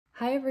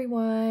Hi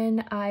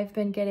everyone, I've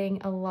been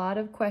getting a lot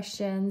of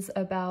questions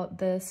about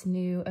this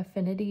new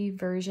Affinity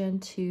version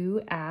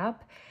 2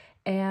 app,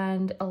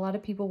 and a lot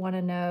of people want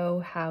to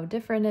know how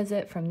different is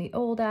it from the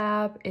old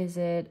app? Is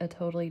it a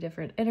totally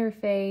different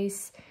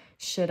interface?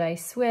 Should I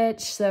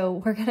switch?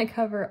 So we're going to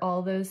cover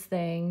all those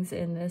things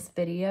in this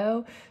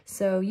video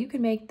so you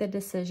can make the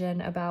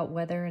decision about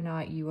whether or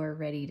not you are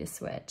ready to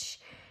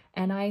switch.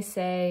 And I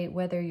say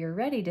whether you're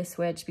ready to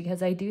switch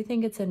because I do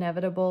think it's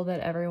inevitable that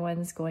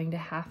everyone's going to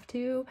have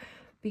to,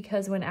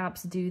 because when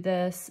apps do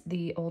this,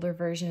 the older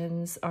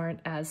versions aren't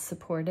as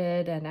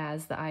supported, and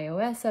as the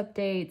iOS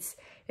updates,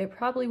 it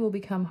probably will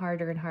become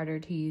harder and harder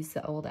to use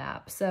the old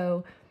app.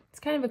 So it's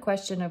kind of a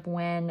question of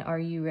when are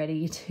you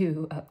ready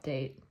to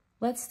update.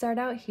 Let's start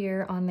out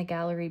here on the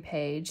gallery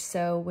page.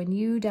 So when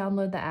you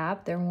download the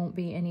app, there won't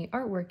be any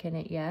artwork in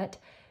it yet.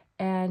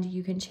 And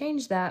you can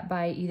change that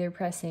by either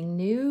pressing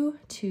new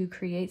to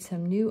create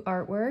some new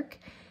artwork.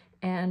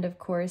 And of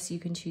course, you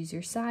can choose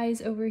your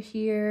size over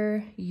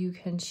here. You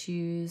can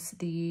choose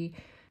the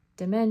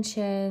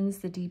dimensions,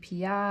 the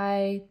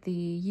DPI, the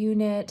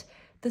unit.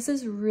 This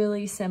is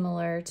really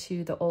similar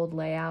to the old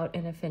layout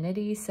in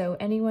Affinity, so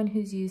anyone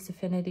who's used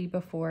Affinity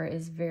before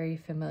is very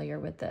familiar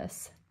with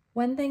this.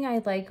 One thing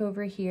I like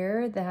over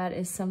here that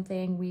is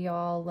something we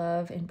all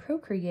love in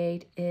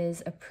Procreate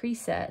is a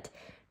preset.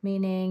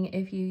 Meaning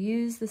if you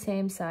use the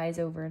same size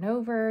over and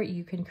over,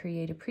 you can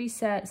create a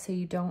preset so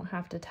you don't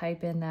have to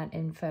type in that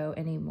info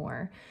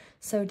anymore.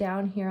 So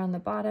down here on the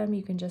bottom,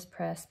 you can just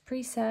press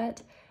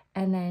preset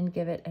and then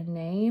give it a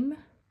name.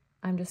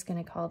 I'm just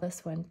going to call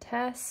this one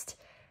test.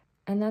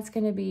 And that's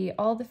going to be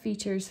all the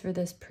features for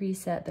this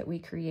preset that we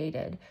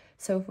created.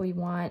 So if we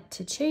want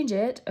to change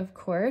it, of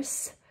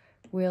course,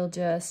 we'll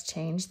just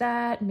change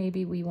that.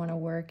 Maybe we want to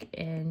work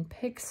in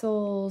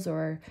pixels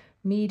or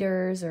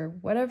meters or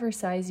whatever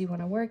size you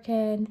want to work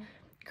in,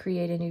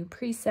 create a new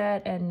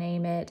preset and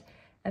name it.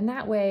 And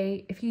that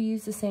way, if you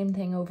use the same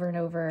thing over and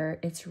over,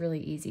 it's really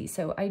easy.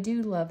 So I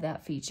do love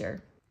that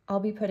feature.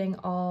 I'll be putting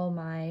all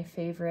my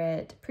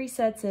favorite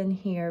presets in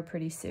here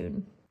pretty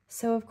soon.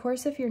 So of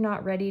course, if you're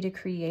not ready to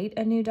create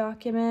a new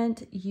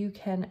document, you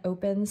can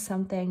open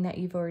something that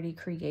you've already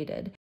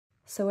created.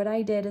 So what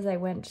I did is I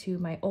went to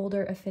my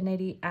older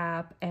Affinity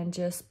app and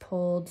just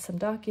pulled some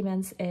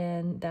documents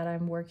in that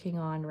I'm working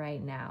on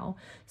right now.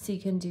 So you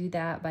can do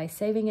that by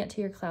saving it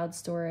to your cloud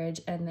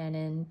storage, and then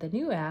in the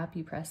new app,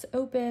 you press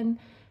open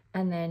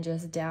and then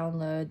just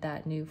download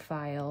that new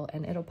file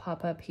and it'll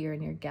pop up here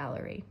in your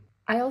gallery.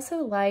 I also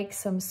like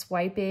some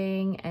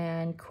swiping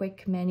and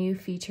quick menu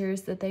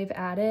features that they've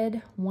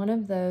added. One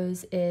of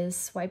those is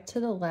swipe to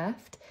the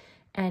left,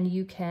 and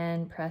you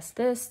can press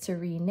this to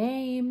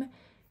rename.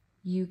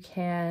 You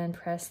can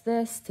press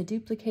this to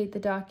duplicate the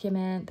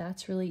document,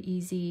 that's really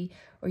easy,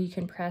 or you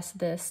can press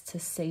this to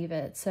save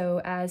it.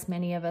 So as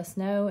many of us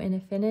know, in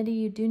Affinity,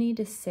 you do need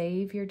to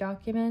save your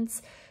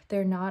documents.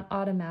 They're not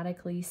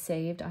automatically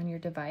saved on your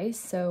device.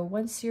 So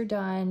once you're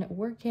done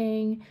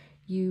working,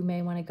 you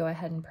may want to go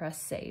ahead and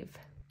press save.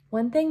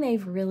 One thing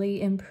they've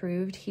really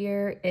improved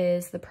here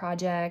is the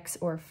projects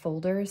or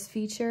folders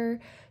feature.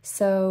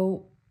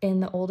 So in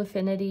the old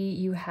Affinity,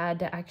 you had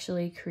to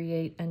actually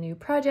create a new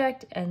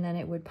project and then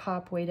it would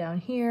pop way down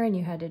here and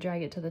you had to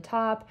drag it to the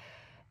top.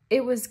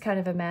 It was kind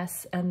of a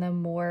mess, and the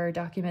more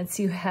documents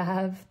you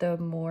have, the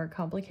more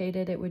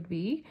complicated it would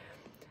be.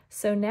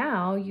 So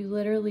now you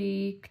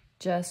literally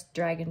just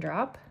drag and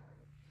drop,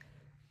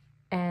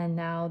 and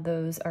now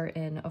those are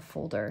in a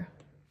folder.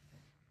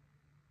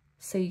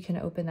 So you can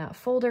open that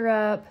folder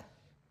up.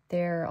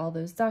 There are all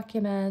those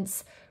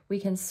documents. We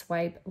can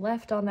swipe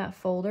left on that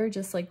folder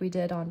just like we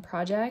did on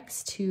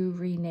projects to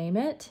rename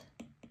it.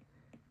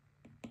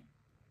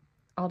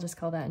 I'll just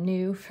call that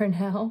new for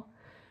now.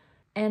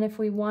 And if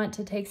we want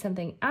to take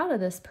something out of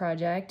this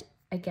project,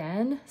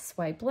 again,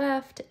 swipe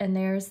left, and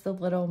there's the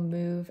little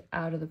move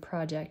out of the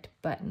project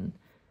button.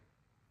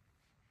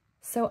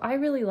 So I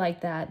really like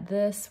that.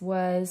 This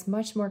was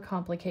much more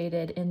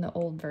complicated in the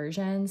old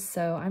version,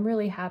 so I'm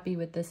really happy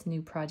with this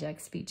new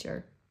projects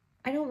feature.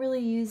 I don't really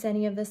use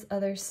any of this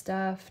other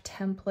stuff,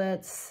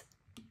 templates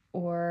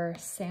or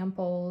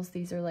samples.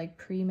 These are like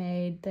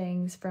pre-made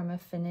things from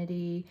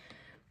Affinity.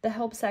 The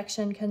help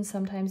section can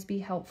sometimes be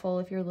helpful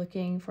if you're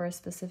looking for a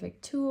specific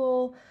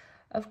tool.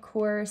 Of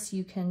course,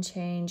 you can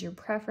change your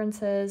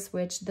preferences,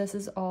 which this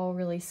is all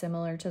really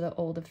similar to the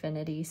old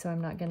Affinity, so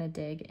I'm not going to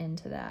dig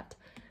into that.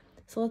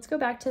 So let's go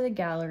back to the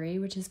gallery,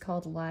 which is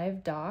called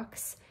Live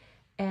Docs,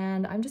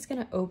 and I'm just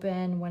going to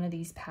open one of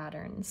these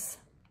patterns.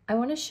 I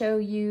want to show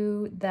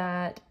you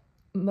that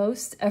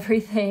most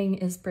everything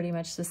is pretty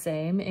much the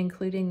same,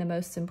 including the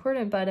most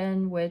important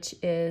button, which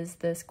is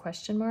this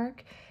question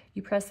mark.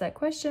 You press that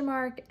question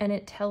mark and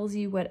it tells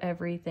you what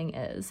everything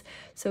is.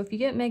 So if you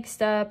get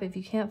mixed up, if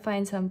you can't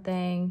find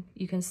something,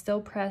 you can still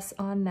press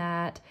on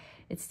that.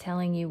 It's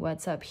telling you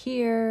what's up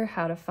here,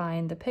 how to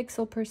find the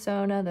pixel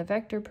persona, the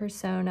vector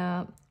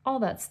persona, all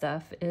that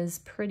stuff is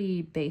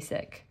pretty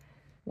basic.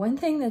 One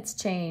thing that's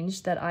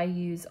changed that I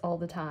use all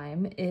the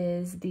time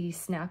is the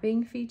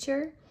snapping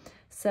feature.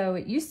 So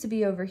it used to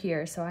be over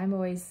here, so I'm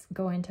always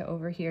going to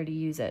over here to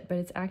use it, but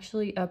it's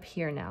actually up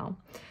here now.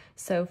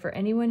 So for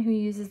anyone who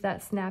uses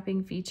that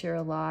snapping feature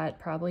a lot,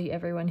 probably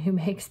everyone who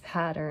makes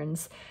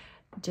patterns,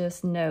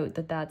 just note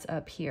that that's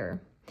up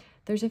here.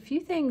 There's a few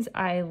things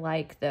I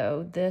like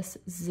though. This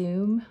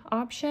zoom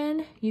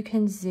option, you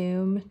can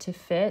zoom to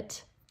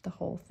fit the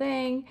whole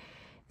thing,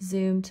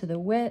 zoom to the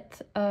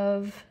width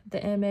of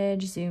the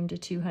image, zoom to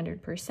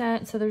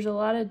 200%. So there's a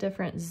lot of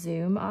different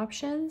zoom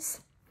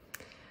options.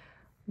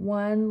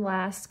 One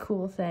last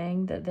cool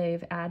thing that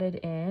they've added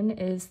in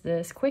is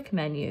this quick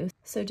menu.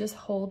 So just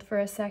hold for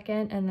a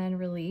second and then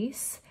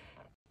release.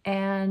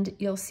 And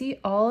you'll see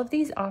all of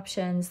these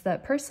options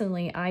that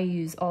personally I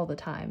use all the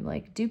time,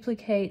 like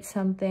duplicate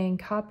something,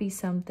 copy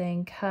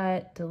something,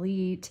 cut,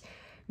 delete,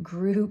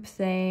 group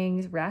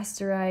things,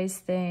 rasterize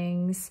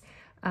things.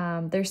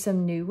 There's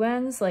some new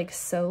ones like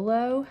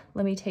solo.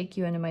 Let me take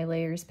you into my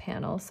layers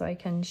panel so I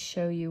can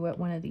show you what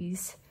one of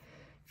these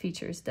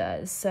features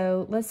does.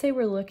 So let's say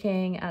we're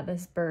looking at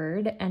this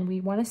bird and we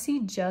want to see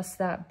just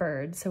that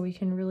bird so we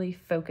can really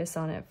focus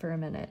on it for a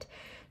minute.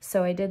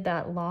 So I did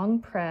that long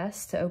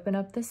press to open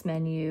up this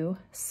menu,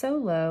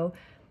 solo,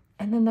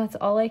 and then that's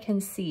all I can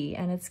see.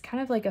 And it's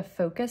kind of like a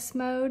focus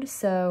mode.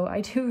 So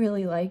I do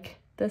really like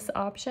this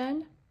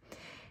option.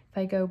 If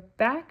I go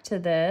back to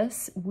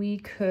this, we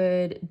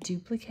could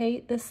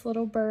duplicate this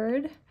little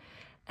bird.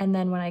 And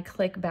then when I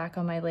click back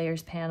on my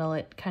layers panel,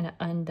 it kind of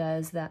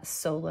undoes that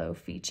solo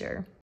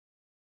feature.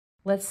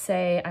 Let's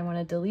say I want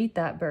to delete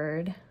that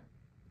bird.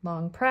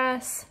 Long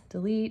press,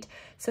 delete.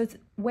 So it's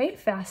way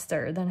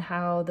faster than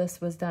how this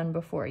was done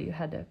before. You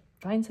had to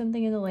find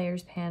something in the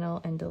layers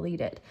panel and delete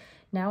it.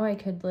 Now I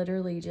could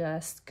literally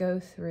just go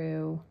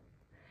through,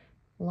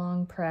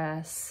 long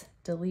press,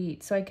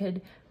 delete. So I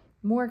could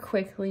more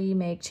quickly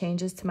make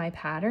changes to my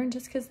pattern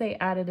just because they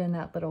added in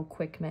that little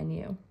quick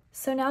menu.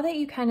 So now that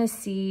you kind of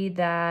see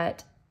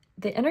that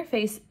the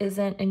interface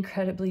isn't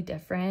incredibly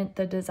different,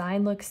 the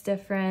design looks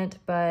different,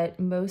 but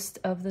most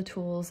of the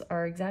tools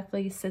are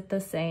exactly sit the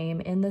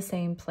same in the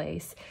same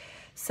place.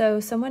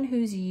 So someone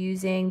who's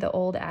using the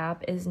old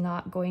app is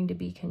not going to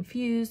be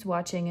confused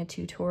watching a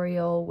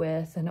tutorial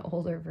with an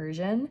older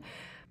version.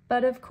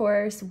 But of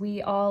course,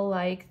 we all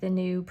like the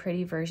new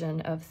pretty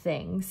version of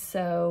things.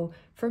 So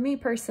for me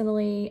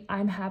personally,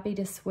 I'm happy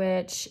to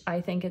switch. I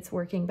think it's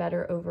working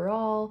better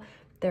overall.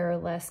 There are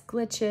less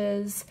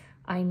glitches.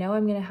 I know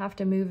I'm gonna have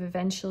to move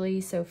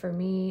eventually, so for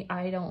me,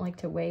 I don't like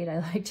to wait. I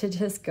like to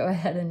just go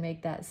ahead and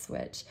make that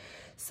switch.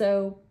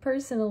 So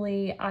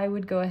personally, I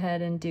would go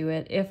ahead and do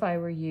it if I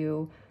were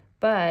you,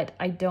 but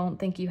I don't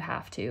think you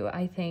have to.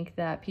 I think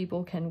that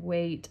people can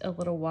wait a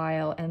little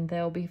while and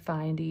they'll be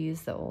fine to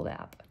use the old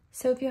app.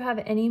 So if you have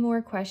any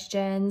more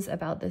questions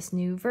about this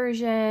new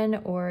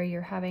version or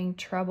you're having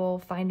trouble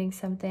finding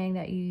something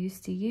that you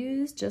used to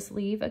use, just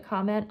leave a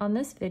comment on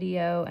this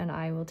video and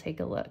I will take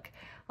a look.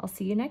 I'll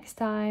see you next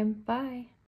time. Bye.